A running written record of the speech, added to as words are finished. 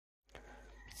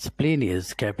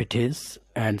Splenius capitis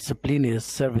and Splenius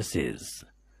cervicis,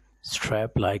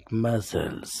 strap-like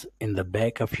muscles in the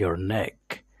back of your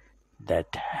neck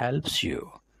that helps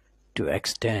you to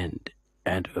extend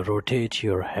and rotate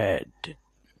your head.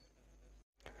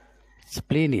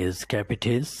 Splenius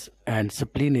capitis and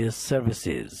Splenius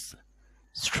cervicis,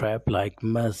 strap-like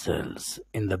muscles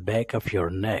in the back of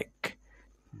your neck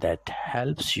that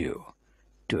helps you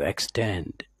to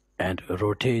extend and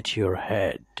rotate your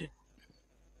head.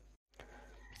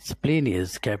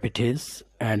 Splenius capitis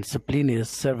and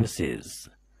Splenius cervicis,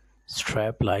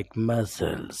 strap-like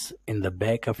muscles in the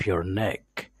back of your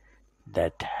neck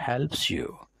that helps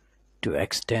you to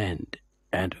extend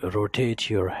and rotate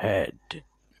your head.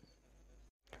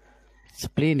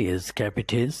 Splenius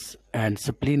capitis and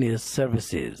Splenius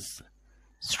cervicis,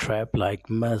 strap-like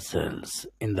muscles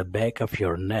in the back of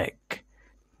your neck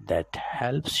that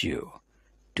helps you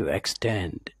to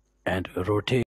extend and rotate